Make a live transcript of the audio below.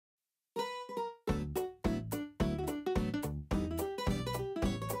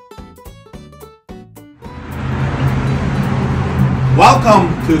Welcome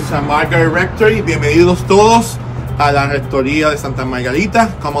to San Margaret Rectory. Bienvenidos todos a la Rectoría de Santa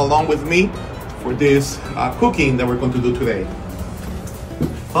Margarita. Come along with me for this cooking that we're going to do today.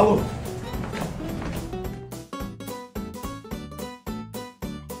 Follow.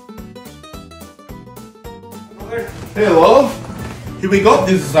 Hello. Here we go.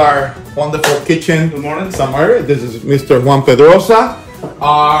 This is our wonderful kitchen. Good morning, San Margaret. This is Mr. Juan Pedrosa,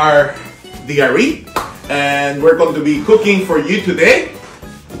 our DRE. And we're going to be cooking for you today.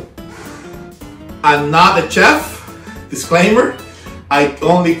 I'm not a chef, disclaimer. I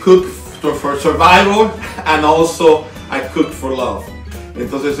only cook for survival and also I cook for love.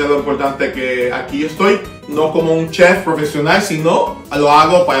 Entonces es lo importante que aquí yo estoy, no como un chef profesional, sino lo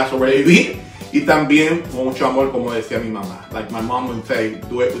hago para sobrevivir y también con mucho amor, como decía mi mamá. Like my mom would say,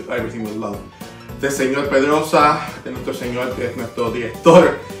 do it with everything with love. Este señor Pedrosa, nuestro señor que es nuestro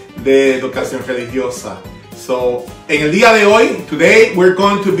director de educación religiosa. So, en el día de hoy, today we're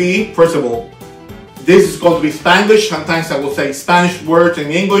going to be, first of all, this is going to be Spanish. Sometimes I will say Spanish words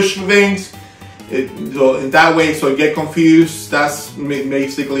and English things. So in that way, so you get confused. That's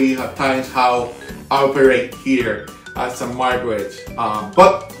basically at times how I operate here at St. Margaret.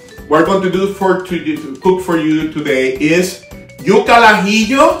 But what we're going to do to cook for you today is yuca al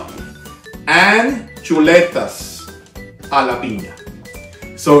ajillo and chuletas a la piña.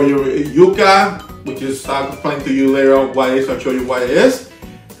 So your yuca, which is, I'll explain to you later on what it is, I'll show you what it is.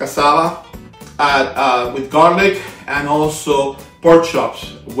 Cassava with garlic and also pork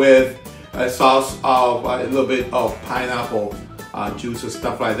chops with a sauce of a little bit of pineapple juice and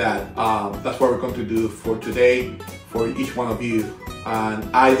stuff like that. That's what we're going to do for today for each one of you. And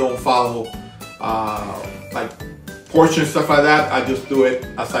I don't follow like portion stuff like that. I just do it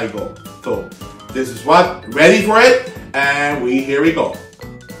as I go. So this is what, ready for it, and here we go.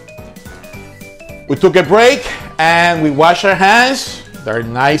 We took a break and we washed our hands. They're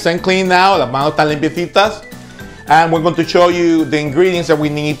nice and clean now. Las manos están limpiecitas. And we're going to show you the ingredients that we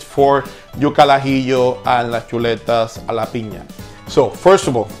need for yuca al ajillo and las chuletas a la piña. So first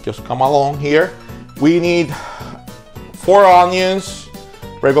of all, just come along here. We need 4 onions,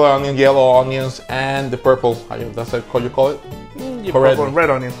 regular onion, yellow onions, and the purple, that's what you call it? Red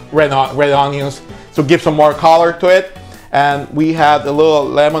onion. Red onions, to give some more color to it. And we have a little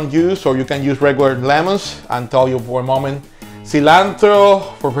lemon juice, or you can use regular lemons. I'll tell you for a moment.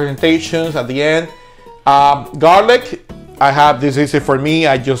 Cilantro for presentations at the end. Garlic, I have this easy for me.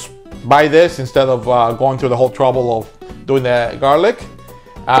 I just buy this instead of going through the whole trouble of doing the garlic.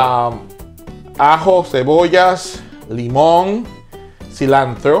 Ajo, cebollas, limón,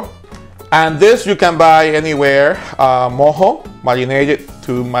 cilantro. And this you can buy anywhere. Mojo, marinated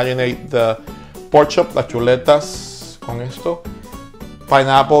to marinate the pork chop, las chuletas. Con esto.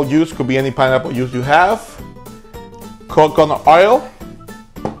 Pineapple juice, could be any pineapple juice you have. Coconut oil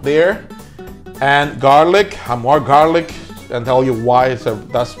there, and garlic. More garlic, and tell you why.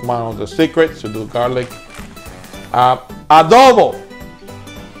 That's one of the secrets to do garlic. Adobo.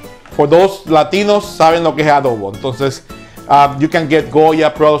 For those Latinos, saben lo que es adobo. Entonces, you can get Goya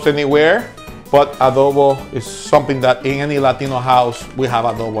products anywhere, but adobo is something that in any Latino house we have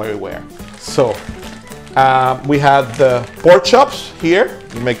adobo everywhere. So. We have the pork chops here.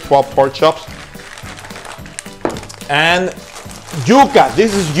 We make 12 pork chops. And yuca,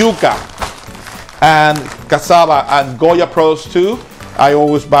 this is yuca. And cassava and Goya products too. I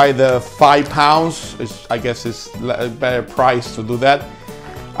always buy the 5 pounds. I guess it's a better price to do that.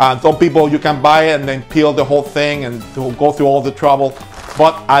 Some people, you can buy it and then peel the whole thing and to go through all the trouble.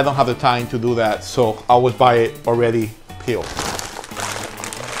 But I don't have the time to do that. So I always buy it already peeled.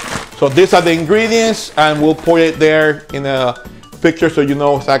 So these are the ingredients, and we'll put it there in a picture so you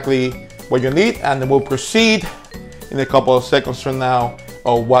know exactly what you need, and then we'll proceed in a couple of seconds from now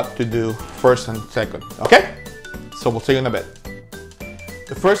of what to do first and second, okay? So we'll see you in a bit.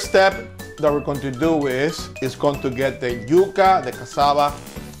 The first step that we're going to do is going to get the yuca, the cassava,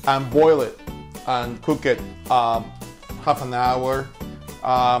 and boil it and cook it half an hour.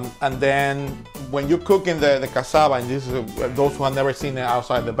 And then when you're cooking the cassava, and this is those who have never seen it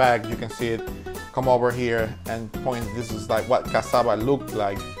outside the bag, you can see it. Come over here and point. This is like what cassava looked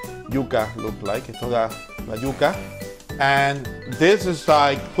like, yuca looked like. Esto es la yuca. And this is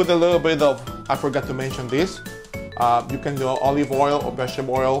like, put a little bit of, I forgot to mention this. You can do olive oil or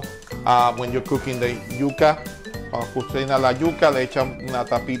vegetable oil when you're cooking the yuca. Cuando cocina la yuca, le echan una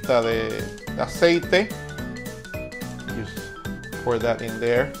tapita de aceite. Pour that in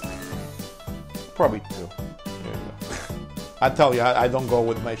there. Probably 2. I tell you, I don't go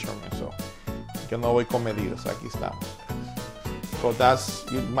with measurements, so yo no voy con medidas. Aquí estamos. So that's,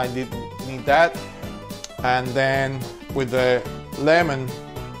 you might need that. And then with the lemon,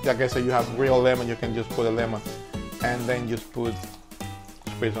 like I said, you have real lemon, you can just put a lemon and then just put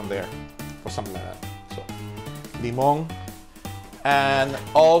squeeze on there or something like that. So, limon. And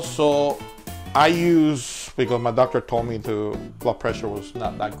also, I use, because my doctor told me blood pressure was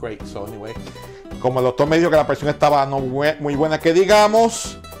not that great. So anyway, como el doctor me dijo que la presión estaba no muy buena que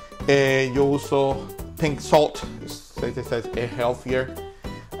digamos, yo uso pink salt. It says it's healthier.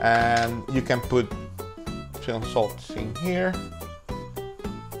 And you can put some salt in here.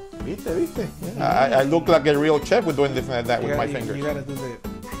 Viste? Yeah. I look like a real chef with doing this like that with my fingers. You gotta do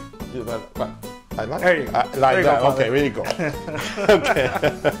that. But I like there you go. Like that. Okay, there you go. Okay.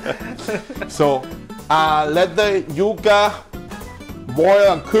 So let the yuca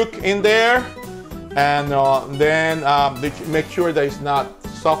boil and cook in there, and then make sure that it's not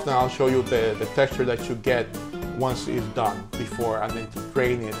soft. And I'll show you the texture that you get once it's done before, and then to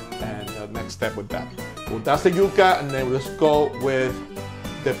drain it. And the next step with that. So that's the yuca, and then let's go with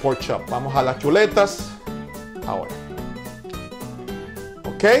the pork chop. Vamos a las chuletas ahora.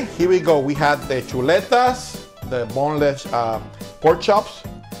 Okay, here we go. We had the chuletas, the boneless pork chops.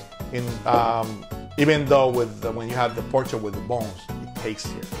 Even though when you have the pork chop with the bones, it tastes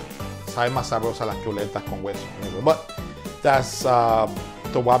here. Sabe más sabrosa las chuletas con hueso. Anyway, but that's so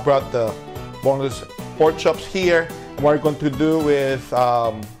I brought the boneless pork chops here. What we're going to do with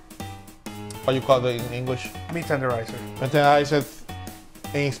what you call it in English? Meat tenderizer. Tenderizer.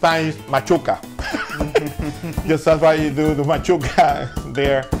 In Spanish, machuca. Just that's why you do the machuca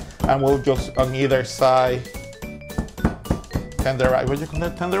there, and we'll just on either side tenderize. What do you call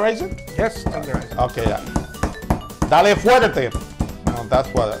that? Tenderize it? Yes, tenderize. Okay, yeah. Dale fuerte. No, that's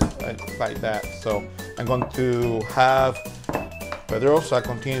what like that. So I'm going to have Pedrosa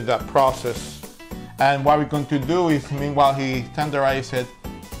continue that process, and what we're going to do is, meanwhile he tenderizes it,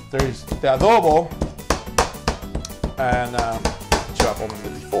 there is the adobo, and I've opened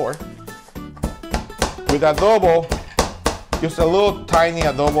it before. With adobo, just a little tiny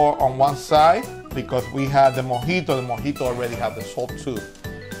adobo on one side because we have the mojito. The mojito already have the salt too,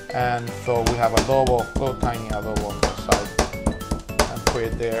 and so we have adobo, little tiny adobo on the side, and put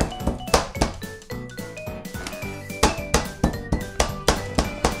it there.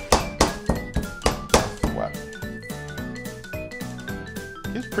 What?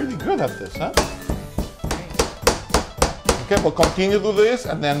 He's pretty good at this, huh? Okay, we'll continue to do this,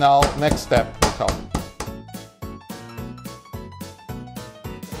 and then next step will come.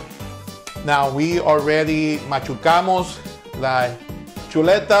 Now we already machucamos las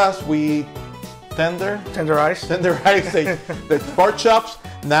chuletas. We tenderize the pork chops.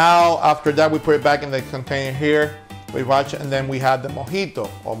 Now after that we put it back in the container here. We watch it, and then we have the mojito,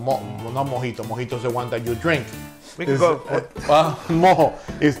 or not mojito. Mojito is the one that you drink. We can go. Mojo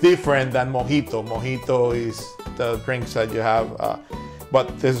is different than mojito. Mojito is the drinks that you have,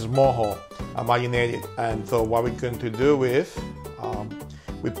 but this is mojo, marinated. And so what we're going to do is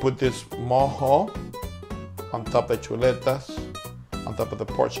we put this mojo on top of the chuletas, on top of the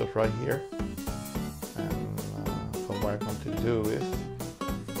pork chops right here. And so what I'm going to do is,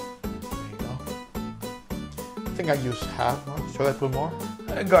 there you go. I think I used half. Should I put more?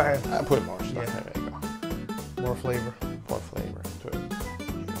 Go ahead. I put more stuff. Yeah. There you go. More flavor. More flavor into it.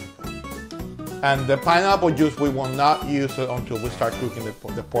 And the pineapple juice we will not use it until we start cooking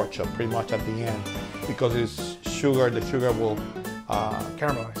the pork chop, pretty much at the end, because it's sugar. The sugar will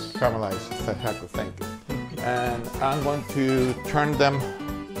caramelize. Exactly. Thank you. And I'm going to turn them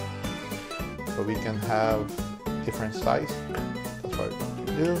so we can have different size. That's what we're going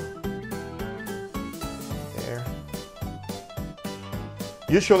to do. There.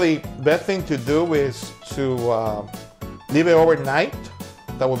 Usually, best thing to do is to leave it overnight.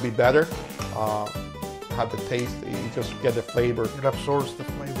 That would be better. Have the taste, you just get the flavor. It absorbs the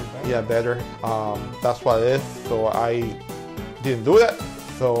flavor better. Yeah, better. That's what it is. So I didn't do that.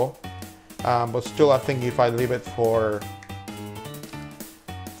 So, but still, I think if I leave it for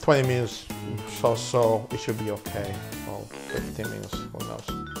 20 minutes so it should be okay. Or 15 minutes, who knows?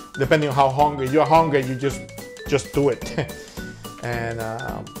 Depending on how hungry. If you're hungry, you just do it. And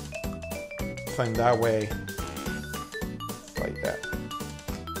so in that way, like that.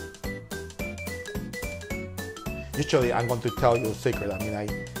 Usually, I'm going to tell you a secret. I mean,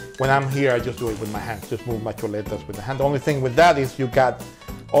 when I'm here, I just do it with my hands. Just move my chuletas with the hand. The only thing with that is you got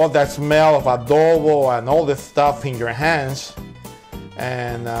all that smell of adobo and all this stuff in your hands,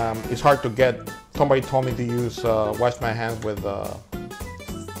 and it's hard to get. Somebody told me to use wash my hands with the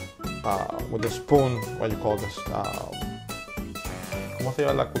spoon. What do you call this? ¿Cómo se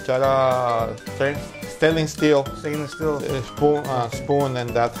llama la cuchara? Stainless steel. Stainless steel. Spoon, and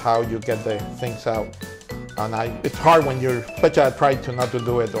that's how you get the things out. And it's hard when you're, especially I try to not to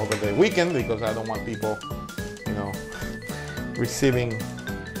do it over the weekend because I don't want people, you know, receiving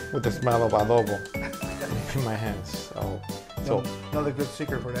with the smell of adobo in my hands. So another good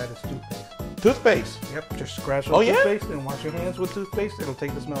secret for that is toothpaste. Toothpaste? Yep, just scratch with toothpaste and wash your hands with toothpaste. It'll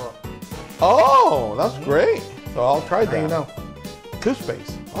take the smell out. Oh, that's great. So I'll try that. Now you know.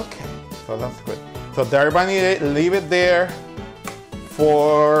 Toothpaste. Okay, so that's good. So everybody leave it there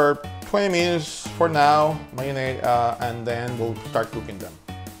for 20 minutes for now, marinate, and then we'll start cooking them.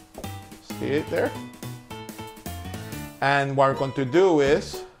 See it there? And what we're going to do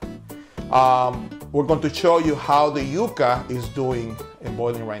is, we're going to show you how the yuca is doing and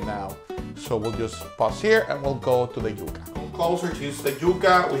boiling right now. So we'll just pause here and we'll go to the yuca. Closer to use the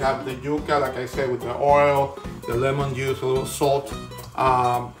yuca. We have the yuca, like I said, with the oil, the lemon juice, a little salt.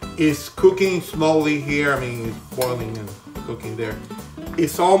 It's cooking slowly here. I mean, it's boiling and cooking there.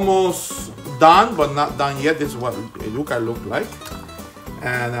 It's almost done, but not done yet. This is what yuca looks like.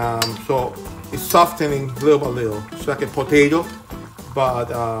 And so it's softening little by little. It's like a potato, but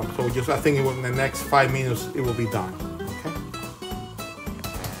so just I think in the next 5 minutes it will be done. Okay.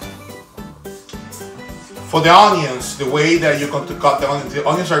 For the onions, the way that you're going to cut the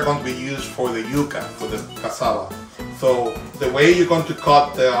onions are going to be used for the yuca, for the cassava. So the way you're going to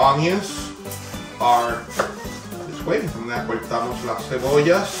cut the onions are this way. Cortamos las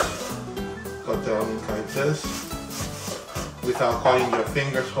cebollas. Cut the onions like this, without cutting your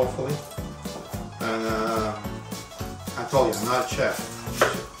fingers, hopefully. And I told you, I'm not a chef.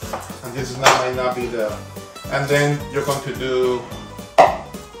 And this is might not be the. And then you're going to do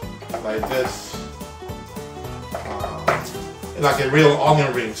like this. Like a real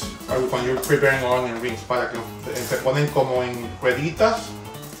onion rings, or when you're preparing onion rings, para que se ponen como en rueditas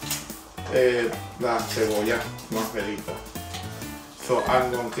la cebolla, no rueditas. So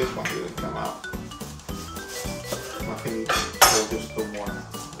I'm going, this one didn't come out. Nothing, so just do one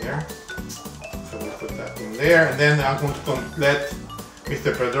there. So we put that in there, and then I'm going to let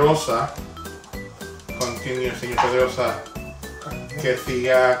Mr. Pedrosa continue, Señor Pedrosa, que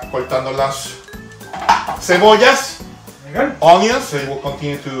siga cortando las cebollas. Onions, so we'll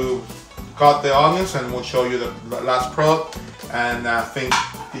continue to cut the onions and we'll show you the last product, and I think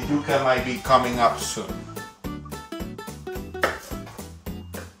the yuca might be coming up soon.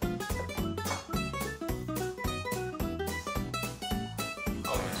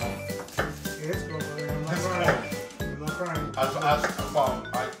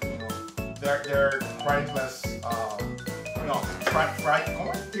 They're priceless, fried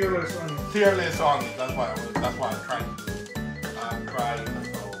corn? Tearless onions. Tearless onions, that's why I'm trying to try, so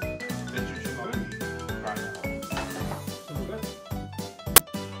that you should not be trying at all.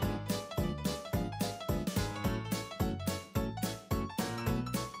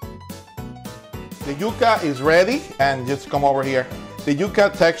 The yuca is ready, and just come over here. The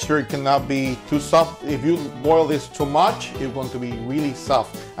yuca texture cannot be too soft. If you boil this too much, it's going to be really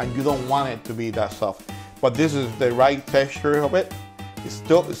soft, and you don't want it to be that soft. But this is the right texture of it. It's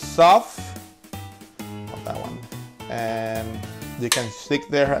still soft, not that one, and you can stick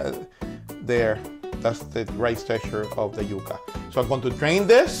there. That's the right texture of the yuca. So I'm going to drain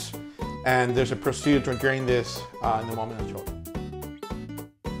this, and there's a procedure to drain this in a moment I'll show you.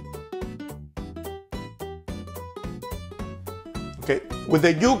 Okay, with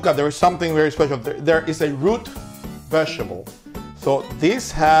the yuca, there is something very special. There is a root vegetable. So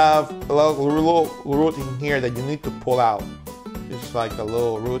these have a little root in here that you need to pull out. It's like a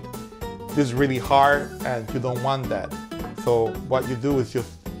little root. This is really hard, and you don't want that. So what you do is just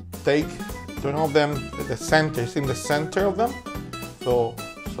take one of them at the center. It's in the center of them. So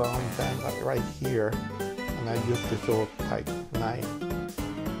some of them like right here, and I use this little tight knife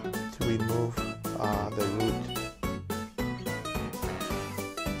to remove the root.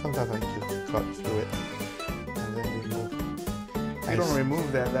 Sometimes I just cut through it and then remove. You don't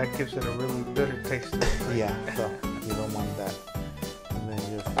remove that, that gives it a really bitter taste. Yeah, so you don't want that. And then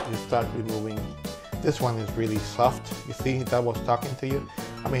you start removing. This one is really soft. You see, that was talking to you.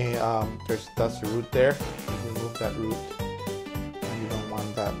 I mean, that's the root there. You remove that root, and you don't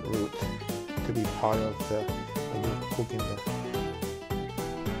want that root to be part of the when you're cooking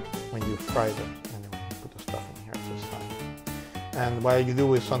when you fry them. Anyway, put the stuff in here to the side. And what you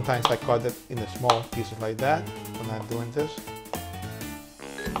do is sometimes I cut it in small pieces like that when I'm doing this.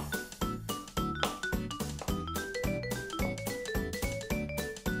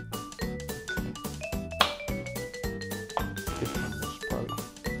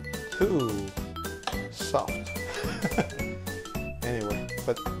 Too soft. Anyway,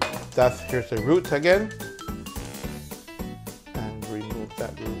 but here's the root again, and remove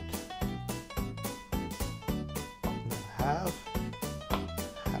that root.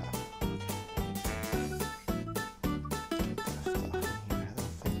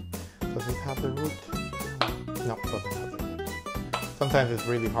 Does it have the root? No, it doesn't have the root. Sometimes it's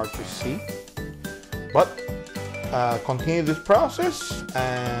really hard to see. But continue this process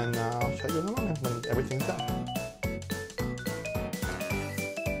and I'll show you in a moment when everything's done.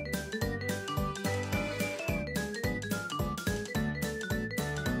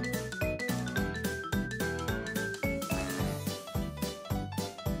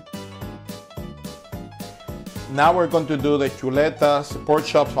 Now we're going to do the chuletas, pork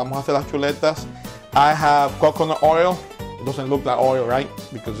chops. Vamos a hacer las chuletas. I have coconut oil. It doesn't look like oil, right?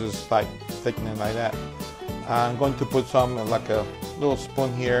 Because it's like thickening like that. I'm going to put some, like a little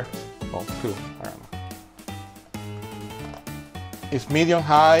spoon here. Oh, two. I don't know. It's medium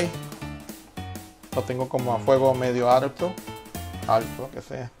high. Lo tengo como a fuego medio alto. Alto, que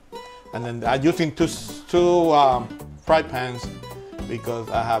sea. And then I'm using two fry pans because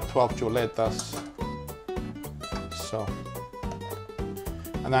I have 12 chuletas. So,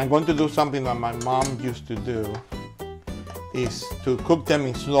 and I'm going to do something that my mom used to do, is to cook them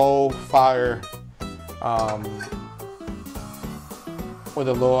in slow fire with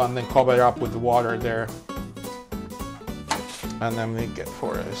a low, and then cover it up with the water there, and then make it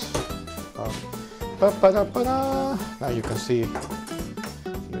for us. Now you can see,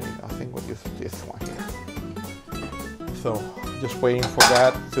 I think we'll use this one here. So just waiting for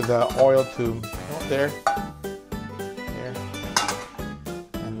that, to the oil to go there.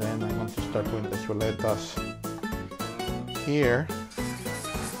 Start putting the chuletas here.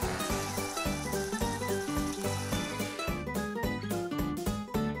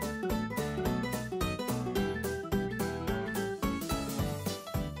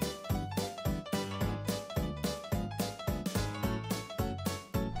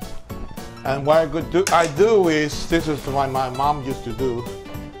 And what I do is, this is what my mom used to do,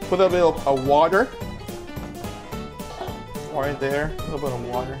 put a bit of water right there, a little bit of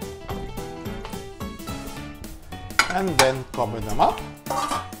water. And then cover them up.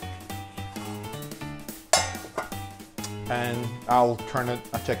 And I'll turn it,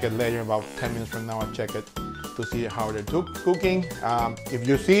 I'll check it later, about 10 minutes from now, I'll check it to see how they're cooking. If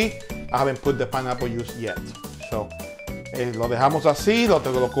you see, I haven't put the pineapple juice yet. So, lo dejamos así, lo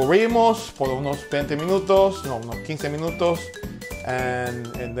cubrimos por unos 20 minutos, no, unos 15 minutos. And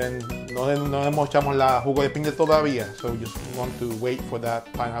then no echamos la jugo de piña todavía. So we just want to wait for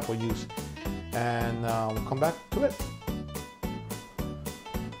that pineapple juice. And we'll come back to it.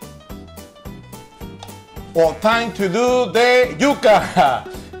 Well, time to do the yuca.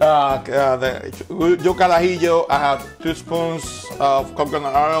 The yuca al ajillo. I have 2 spoons of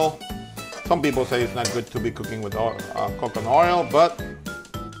coconut oil. Some people say it's not good to be cooking with coconut oil, but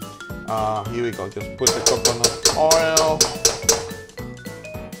here we go. Just put the coconut oil.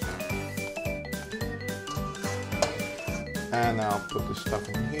 And I'll put the stuff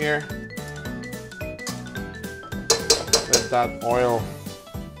in here. Let that oil,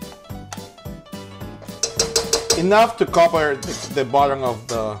 enough to cover the bottom of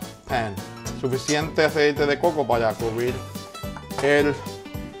the pan. Suficiente aceite de coco para cubrir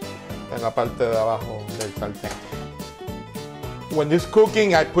la parte de abajo del sartén. When this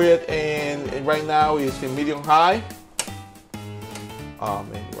cooking, I put it in, right now it's in medium high.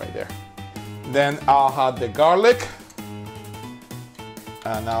 Maybe right there. Then I'll have the garlic.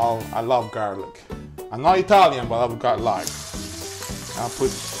 And I love garlic. I'm not Italian, but I love garlic. I'll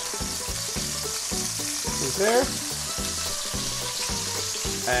put this there.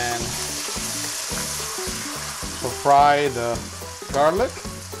 And so fry the garlic.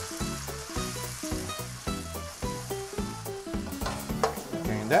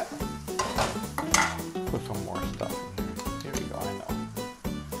 Okay, that. Put some more stuff in here. Here we go, I know.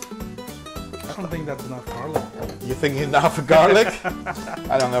 I don't think that's enough garlic. You think enough garlic?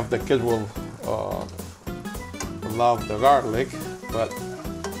 I don't know if the kids will love the garlic, but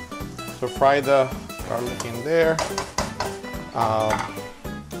so fry the garlic in there.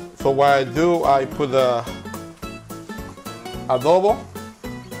 So what I do, I put the adobo,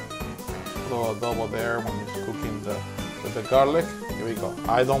 little adobo there when it's cooking with the garlic. Here we go.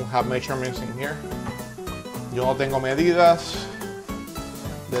 I don't have measurements in here. Yo no tengo medidas.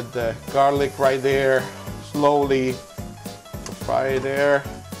 Let the garlic right there, slowly fry there.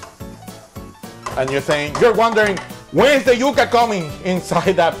 And you're wondering, where's the yuca coming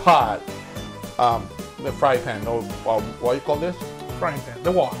inside that pot? The fry pan, or what do you call this? Frying pan,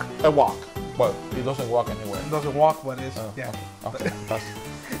 the wok. A wok, but it doesn't walk anywhere. It doesn't walk, but it's, yeah. Okay.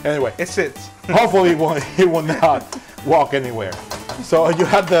 Anyway. It sits. Hopefully it will not walk anywhere. So you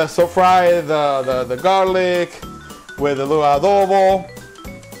have fry the garlic with a little adobo.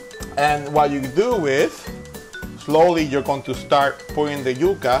 And what you do is, slowly you're going to start putting the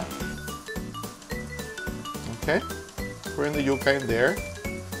yuca Okay, putting the yuca in there.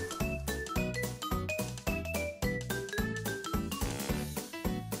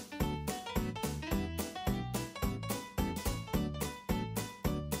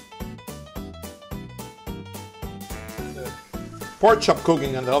 Pork chop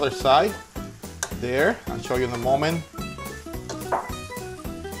cooking on the other side. There, I'll show you in a moment.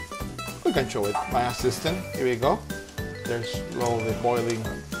 We can show it, my assistant. Here we go. They're slowly boiling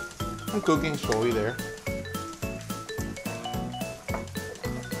and cooking slowly there.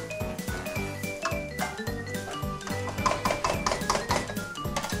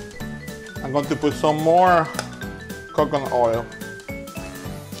 I'm going to put some more coconut oil.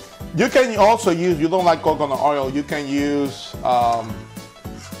 You can also use, you don't like coconut oil, you can use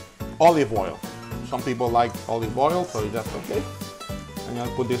olive oil. Some people like olive oil, so that's okay. And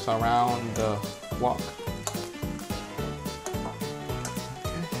I'll put this around the wok. Okay.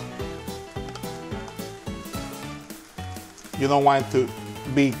 You don't want it to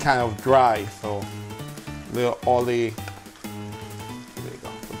be kind of dry, so little olive. There you go.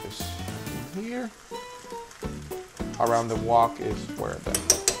 Put this in here. Around the wok is where the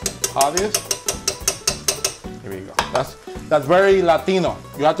hot is. Here we go. That's very Latino.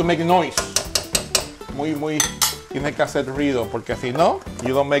 You have to make noise. Muy, tienes que hacer ruido, porque si no,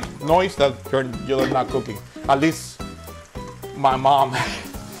 you don't make noise, that you're not cooking. At least my mom,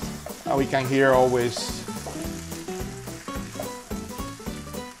 we can hear always.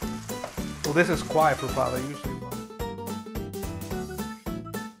 Well, this is quiet for Father usually.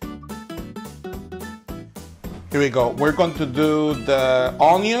 Here we go. We're going to do the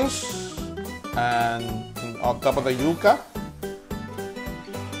onions and on top of the yuca.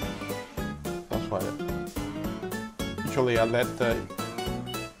 That's why usually I let the...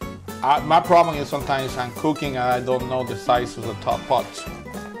 my problem is sometimes I'm cooking and I don't know the size of the top pots.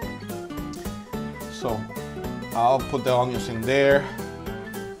 So I'll put the onions in there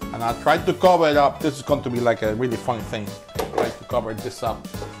and I'll try to cover it up. This is going to be like a really funny thing. Try to cover this up.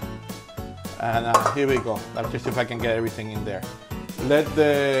 And here we go. Let's just see if I can get everything in there. Let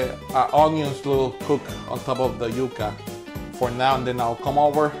the onions cook on top of the yuca for now, and then I'll come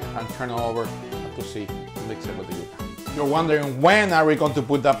over and turn it over to see, to mix it with the yuca. You're wondering, when are we going to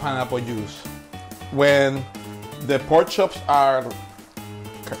put that pineapple juice? When the pork chops are,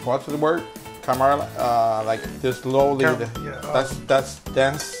 what's the word? Caramel, like this slowly. That's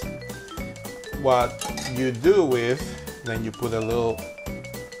what you do with. Then you put a little.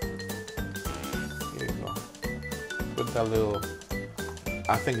 A little,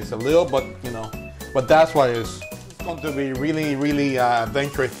 I think it's a little, but you know, but that's what it's going to be really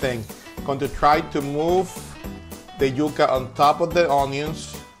adventurous thing. Going to try to move the yuca on top of the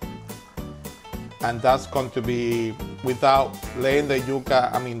onions, and that's going to be without laying the yuca,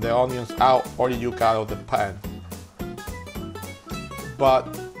 the onions out or the yuca out of the pan.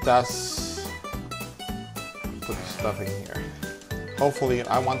 But that's, put the stuff in here. Hopefully,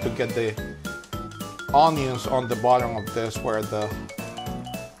 I want to get the onions on the bottom of this where the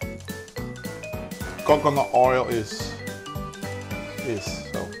coconut oil is.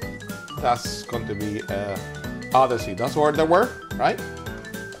 So that's going to be odyssey. That's where they were, right?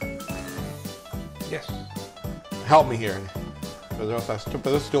 Yes. Help me here. Pedro's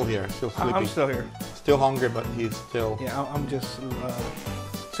still here, still sleeping. I'm still here. Still hungry, but he's still. Yeah, I'm just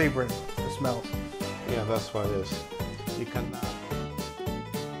savoring the smells. Yeah, that's what it is. You can.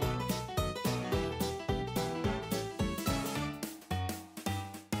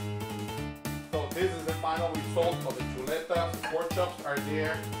 This is the final result of the chuletas. The pork chops are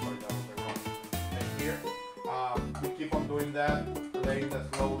there. And here, we keep on doing that, laying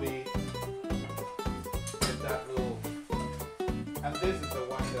that slowly. Get that little. And this is the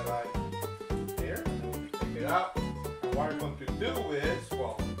one that I there. Take it out. And what I'm going to do is,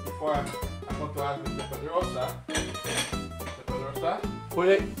 well, before I'm going to ask Mr. Pedrosa, put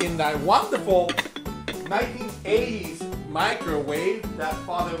it in that wonderful 1980s microwave that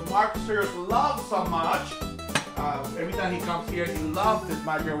Father Mark Sears loves so much. Every time he comes here, he loves this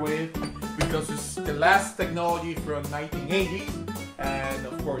microwave because it's the last technology from 1980s, and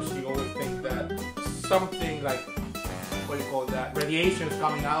of course he always thinks that something like, what do you call that, radiation is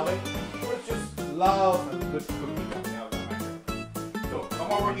coming out of it. It's just love and good cooking coming out of the microwave. So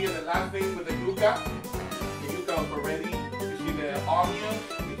come over here, the last thing with the yuca. The yuca is already, you see the onion,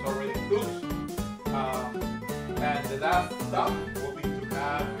 it's already cooked. And the last step will be to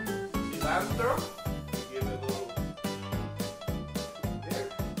have cilantro. Give it a little there.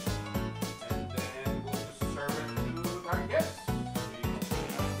 And then we'll just serve it to our guests. And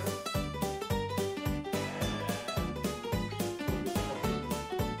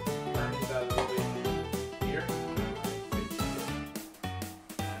turn that a little bit here.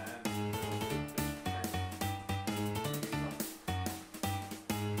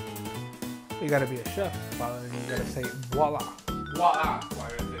 You gotta be a chef, Father, and you gotta say voila. Voila.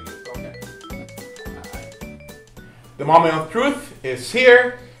 Okay. The moment of truth is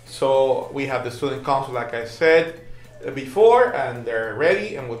here. So we have the student council, like I said before, and they're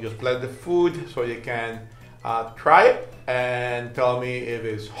ready, and we'll just bless the food so you can try it and tell me if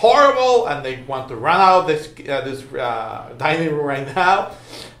it's horrible and they want to run out of this dining room right now.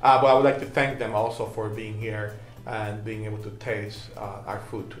 But I would like to thank them also for being here and being able to taste our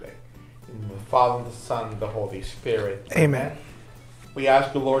food today. In the Father, and the Son, and the Holy Spirit. Amen. We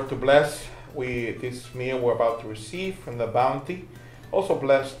ask the Lord to bless this meal we're about to receive from the bounty. Also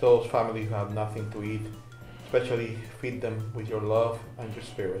bless those families who have nothing to eat, especially feed them with your love and your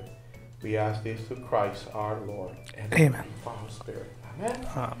spirit. We ask this through Christ our Lord. And Amen. Father, Spirit. Amen.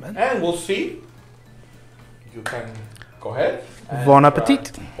 Amen. And we'll see. You can go ahead. And Bon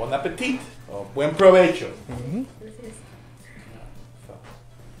appetit. Bon appetit. Buen provecho. Mm-hmm. So,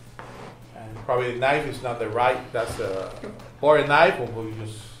 and probably the knife is not the right. That's or a knife, or we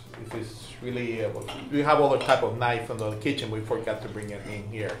just if it's really we have other type of knife in the kitchen. We forgot to bring it in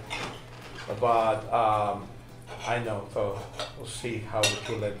here, but I know. So we'll see how the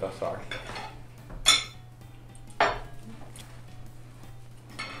chuletas are.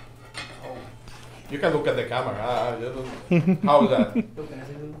 You can look at the camera. How is that?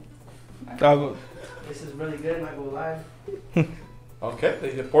 This is really good, not gonna lie.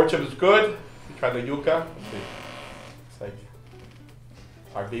 Okay, the pork chop is good. You try the yuca. Let's see. It's like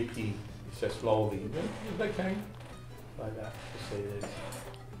our VP. He says slowly. It's like that. Like that. Just say it is.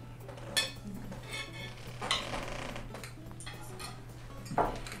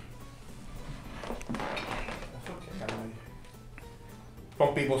 That's okay.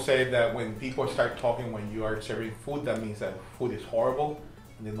 Some people say that when people start talking when you are serving food, that means that food is horrible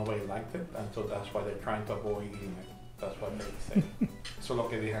and then nobody liked it, and so that's why they're trying to avoid eating it. That's what they say. Eso es lo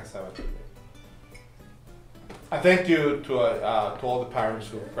que dejan saber. I thank you to all the parents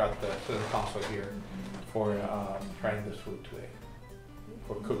who brought the student council here for trying this food today,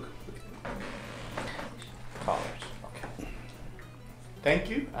 for cook with scholars. Okay. Thank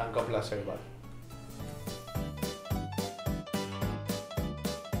you, and God bless everybody.